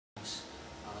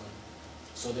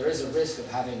So there is a risk of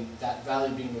having that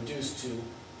value being reduced to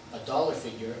a dollar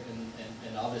figure,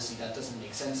 and obviously that doesn't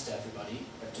make sense to everybody,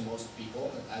 or to most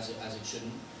people, as it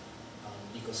shouldn't.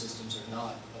 Ecosystems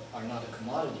are not a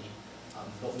commodity,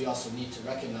 but we also need to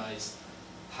recognize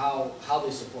how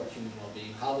they support human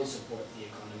well-being, how they support the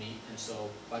economy, and so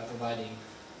by providing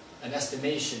an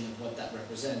estimation of what that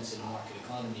represents in a market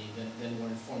economy, then we're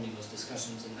informing those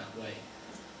discussions in that way.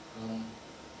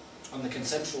 On the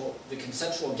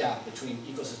conceptual gap between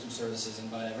ecosystem services and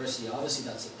biodiversity, obviously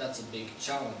that's a big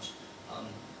challenge.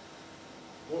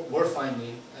 We're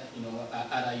finding,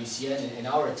 at IUCN, in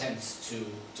our attempts to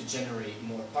generate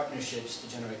more partnerships, to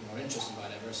generate more interest in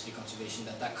biodiversity conservation,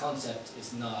 that concept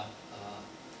is not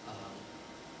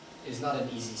an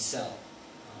easy sell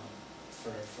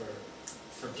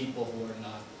for people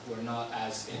who are not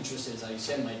as interested as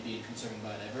IUCN might be in conserving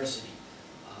biodiversity.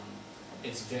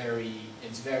 It's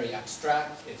very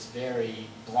abstract. It's very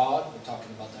broad. We're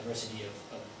talking about diversity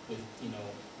with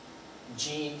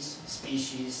genes,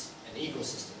 species, and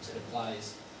ecosystems. It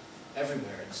applies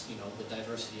everywhere. It's the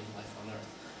diversity of life on Earth.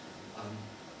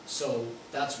 So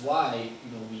that's why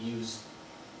we use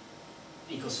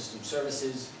ecosystem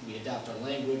services. We adapt our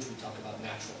language. We talk about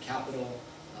natural capital,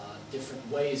 different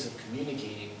ways of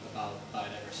communicating about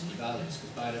biodiversity values,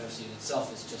 because biodiversity in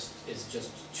itself is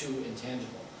just too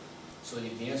intangible. So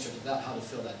the answer to that, how to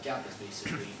fill that gap, is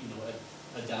basically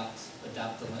adapt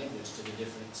the language to the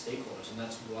different stakeholders, and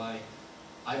that's why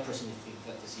I personally think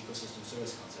that this ecosystem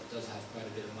service concept does have quite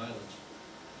a bit of mileage.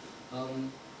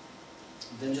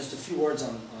 Then just a few words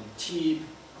on TEEB.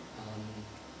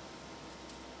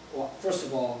 Well, first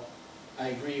of all, I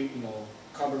agree.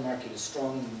 Carbon market is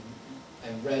strong,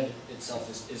 and RED itself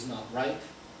is not ripe.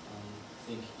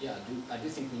 I do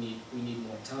think we need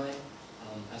more time.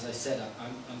 As I said,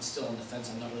 I'm still on the fence.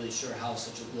 I'm not really sure how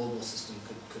such a global system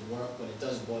could work. When it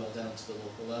does boil down to the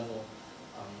local level,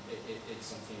 it's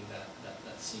something that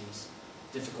seems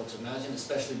difficult to imagine,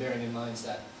 especially bearing in mind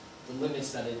that the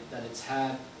limits that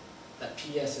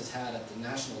PS has had at the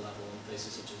national level in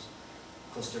places such as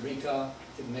Costa Rica.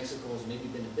 I think Mexico has maybe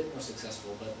been a bit more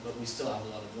successful, but we still have a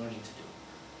lot of learning to do.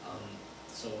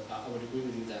 So I would agree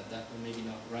with you that we're maybe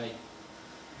not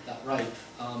that ripe.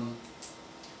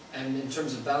 And in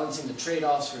terms of balancing the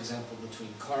trade-offs, for example, between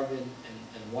carbon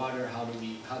and water, how do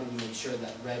we make sure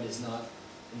that RED is not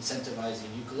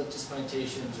incentivizing eucalyptus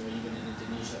plantations or even in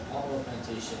Indonesia palm oil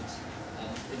plantations?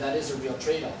 That is a real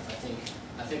trade-off.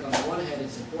 I think on the one hand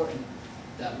it's important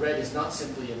that RED is not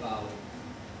simply about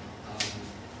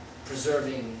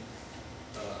preserving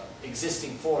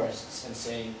existing forests and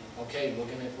saying, okay,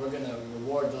 we're gonna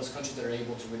reward those countries that are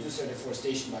able to reduce their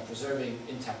deforestation by preserving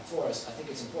intact forests. I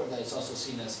think it's important that it's also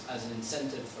seen as an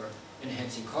incentive for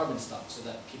enhancing carbon stocks, so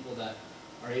that people that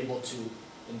are able to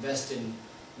invest in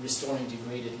restoring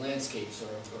degraded landscapes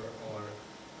or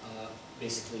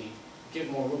basically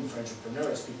give more room for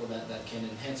entrepreneurs, people that can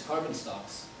enhance carbon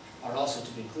stocks, are also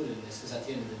to be included in this, because at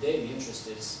the end of the day the interest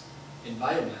is in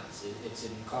biomass, it's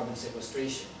in carbon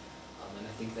sequestration. And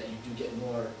I think that you do get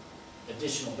more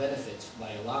additional benefits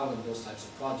by allowing those types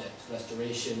of projects,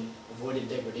 restoration, avoided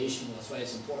degradation. That's why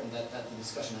it's important that the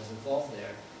discussion has evolved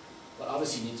there. But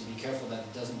obviously you need to be careful that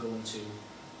it doesn't go into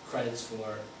credits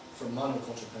for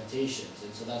monoculture plantations.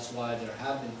 And so that's why there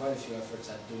have been quite a few efforts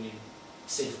at doing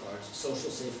safeguards,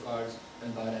 social safeguards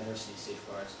and biodiversity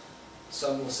safeguards.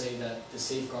 Some will say that the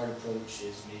safeguard approach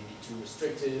is maybe too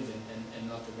restrictive and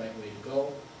not the right way to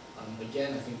go.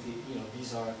 Again, I think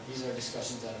these are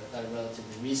discussions that are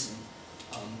relatively recent,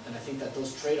 and I think that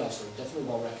those trade-offs are definitely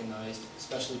well recognized,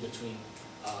 especially between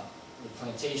the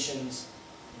plantations,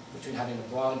 between having a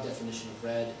broad definition of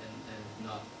RED and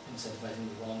not incentivizing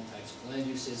the wrong types of land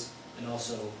uses, and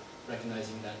also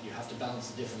recognizing that you have to balance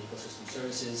the different ecosystem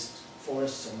services.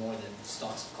 Forests are more than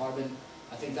stocks of carbon.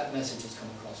 I think that message has come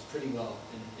across pretty well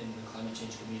in the climate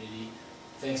change community,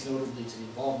 thanks notably to the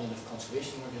involvement of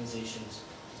conservation organizations.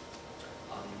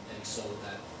 And so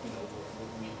that we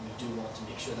do want to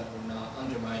make sure that we're not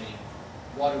undermining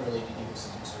water-related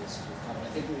ecosystem services with carbon. I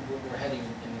think we're heading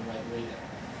in the right way there.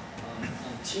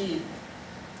 On TEEB,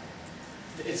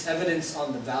 it's evidence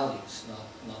on the values,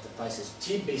 not the prices.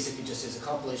 TEEB basically just is a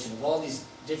compilation of all these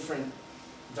different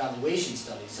valuation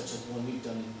studies, such as the one we've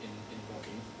done in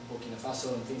Burkina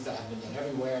Faso and things that have been done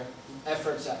everywhere.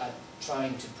 Efforts at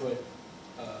trying to put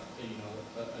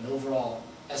an overall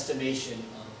estimation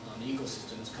on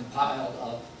ecosystems, compiled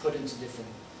up, put into different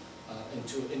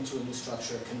into a new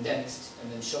structure, condensed,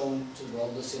 and then shown to the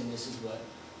world. Listen, this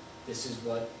is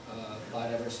what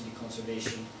biodiversity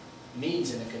conservation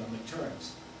means in economic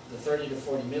terms. The 30 to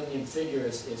 40 million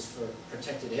figures is for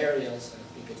protected areas, and I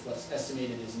think it's what's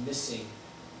estimated is missing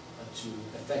to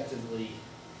effectively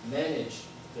manage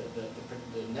the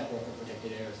network of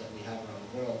protected areas that we have around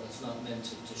the world. It's not meant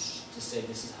to say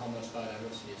this is how much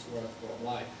biodiversity is worth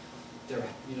worldwide. There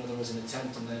was an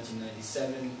attempt in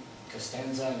 1997,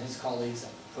 Costanza and his colleagues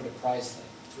put a price like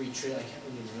 $3 trillion, I can't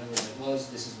really remember what it was.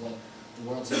 This is what the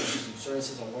world's ecosystem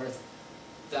services are worth.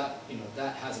 That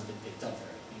hasn't been picked up very.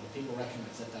 People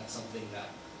recognize that that's something that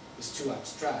is too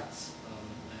abstract.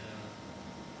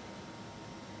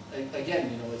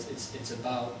 Again, it's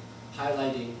about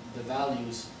highlighting the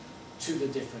values to the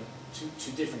different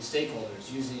stakeholders,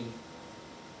 using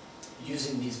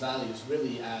these values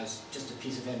really as just a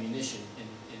piece of ammunition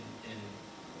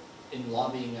in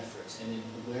lobbying efforts and in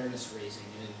awareness raising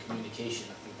and in communication.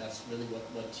 I think that's really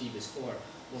what TEEB is for.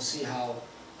 We'll see how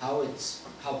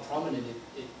prominent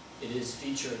it is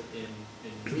featured in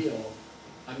Rio.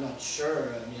 I'm not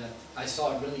sure. I mean, I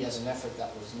saw it really as an effort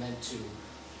that was meant to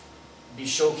be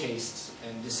showcased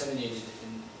and disseminated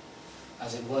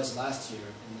as it was last year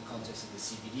in the context of the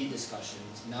CBD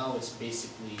discussions. Now it's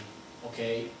basically,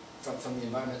 okay, from the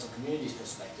environmental community's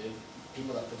perspective,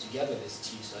 people that put together this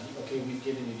TEEB study, okay, we've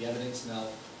given you the evidence, now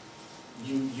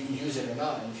you use it or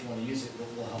not, and if you want to use it,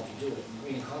 we'll help you do it. The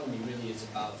green economy really is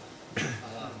about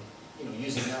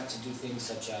using that to do things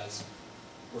such as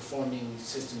reforming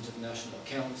systems of national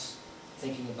accounts,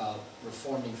 thinking about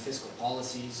reforming fiscal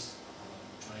policies,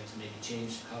 trying to maybe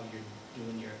change how you're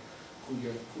doing who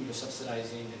you're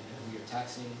subsidizing and who you're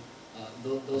taxing,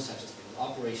 those types of things,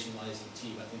 operationalizing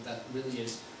TEEB. I think that really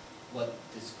is what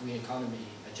this green economy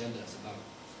agenda is about.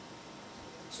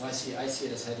 So I see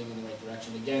it as heading in the right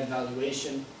direction. Again,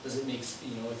 valuation, does it make,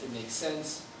 if it makes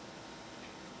sense?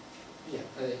 Yeah,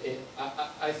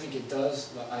 I think it does,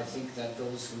 but I think that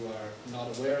those who are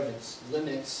not aware of its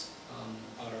limits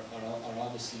are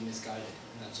obviously misguided,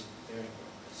 and that's a very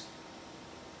important risk.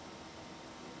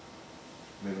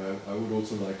 Maybe I would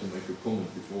also like to make a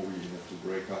comment before we have to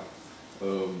break up.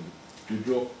 You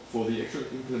dropped, for the actual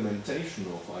implementation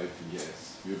of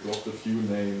IPS, you dropped a few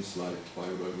names like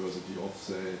biodiversity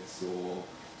offsets or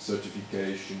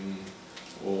certification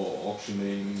or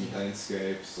auctioning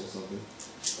landscapes or something.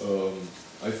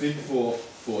 I think for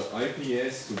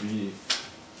IPS to be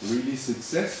really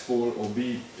successful or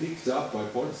be picked up by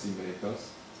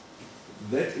policymakers,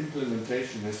 that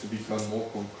implementation has to become more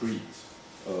concrete.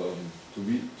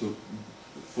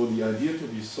 For the idea to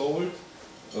be sold,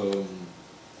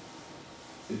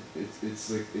 it's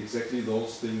exactly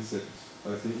those things that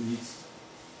I think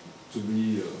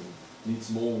needs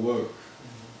more work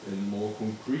and more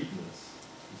concreteness.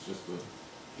 It's just a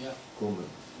comment.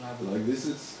 Like this,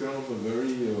 it's kind of a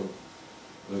very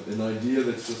an idea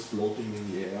that's just floating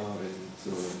in the air and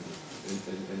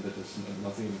that has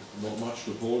not much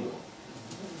to hold on.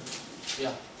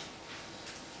 Yeah.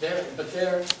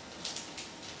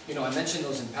 I mentioned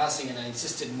those in passing, and I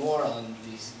insisted more on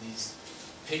these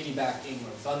piggybacking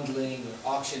or bundling or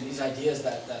auction, these ideas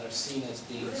that are seen as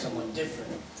being somewhat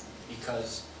different,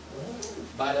 because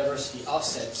biodiversity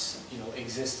offsets,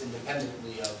 exist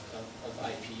independently of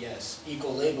IPS.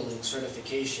 Eco-labeling,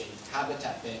 certification,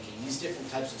 habitat banking, these different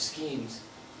types of schemes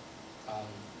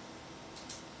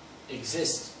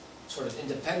exist sort of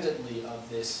independently of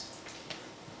this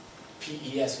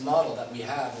PES model that we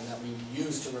have and that we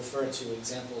use to refer to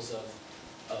examples of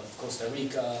Costa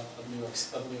Rica, of New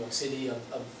York City,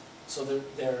 so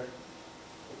they're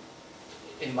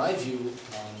in my view,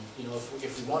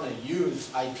 if we want to use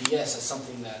IPS as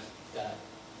something that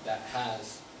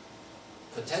has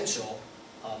potential,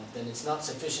 then it's not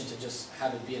sufficient to just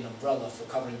have it be an umbrella for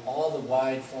covering all the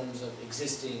wide forms of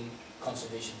existing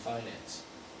conservation finance.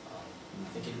 I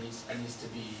think it needs to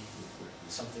be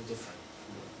something different.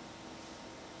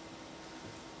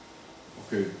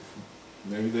 Okay,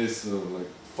 maybe there's like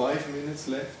 5 minutes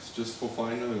left just for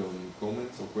final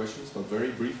comments or questions, but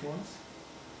very brief ones.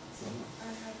 I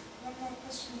have one more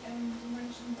question. You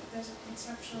mentioned that there's a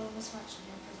conceptual mismatch in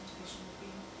your presentation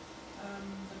between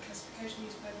the classification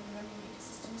used by the Millennium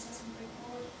Ecosystem Assessment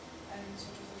Report and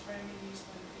sort of the framing used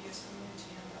by the PS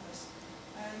community and others.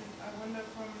 And I wonder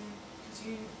because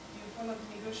you followed the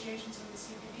negotiations in the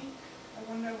CBD, I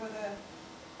wonder whether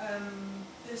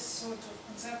this sort of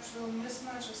conceptual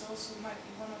mismatch might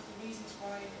be one of the reasons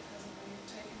why it hasn't been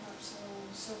taken up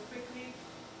so quickly,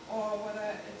 or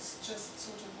whether it's just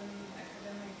sort of an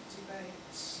academic debate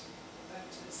that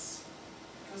is,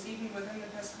 because even within the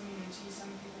pest community,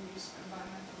 some people use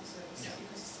environmental services,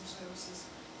 ecosystem services,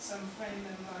 some frame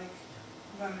them like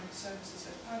environmental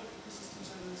services as part of ecosystem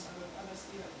services, others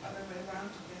the other way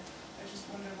around again. I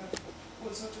just wonder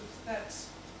what sort of that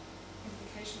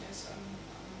implication is on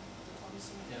the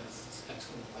policy. Yeah, that's an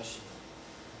excellent question.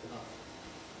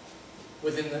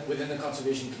 within the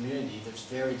conservation community, there's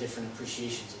very different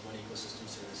appreciations of what ecosystem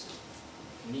services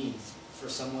means. For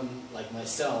someone like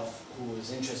myself who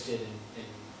is interested in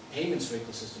payments for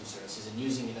ecosystem services and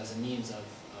using it as a means of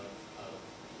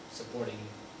supporting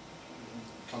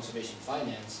conservation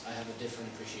finance, I have a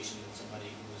different appreciation than somebody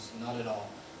who is not at all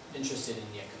interested in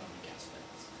the economic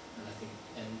aspects. And I think,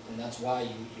 and that's why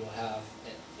you'll have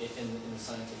in the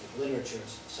scientific literature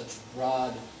such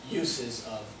broad uses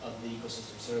of the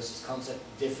ecosystem services concept,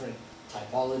 different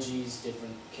typologies,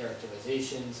 different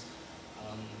characterizations.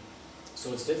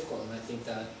 So it's difficult, and I think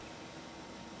that,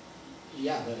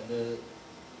 yeah, the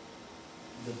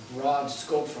broad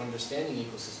scope for understanding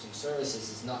ecosystem services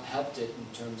has not helped it in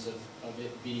terms of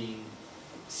it being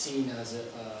seen as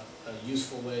a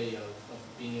useful way of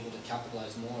being able to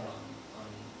capitalize more on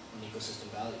ecosystem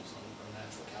values, on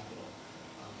natural capital.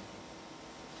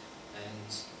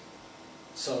 And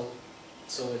so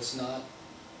it's not,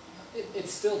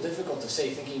 it's still difficult to say,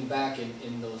 thinking back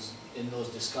in those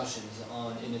discussions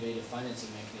on innovative financing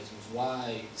mechanisms,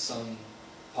 why some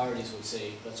parties would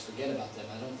say, let's forget about them.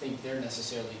 I don't think they're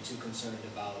necessarily too concerned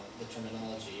about the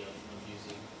terminology of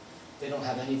using. They don't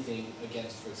have anything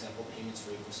against, for example, payments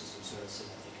for ecosystem services,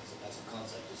 I think, as a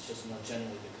concept. It's just more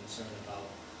generally the concern about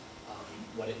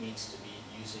what it means to be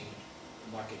using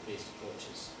market-based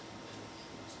approaches and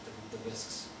the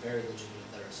risks, very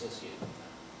legitimate, that are associated with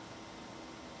that.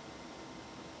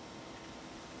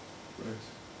 Great.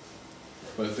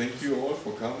 Well, thank you all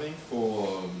for coming,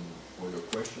 for your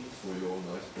questions, for your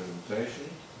nice presentation,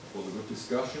 for the good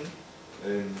discussion,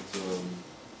 and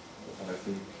I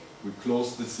think we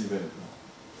close this event now.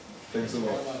 Thanks a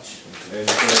lot. Very much. And,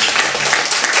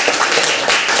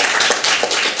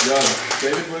 yeah,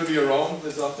 David will be around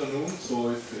this afternoon,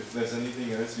 so if there's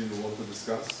anything else you want to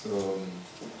discuss,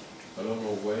 I don't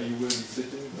know where you will be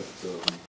sitting.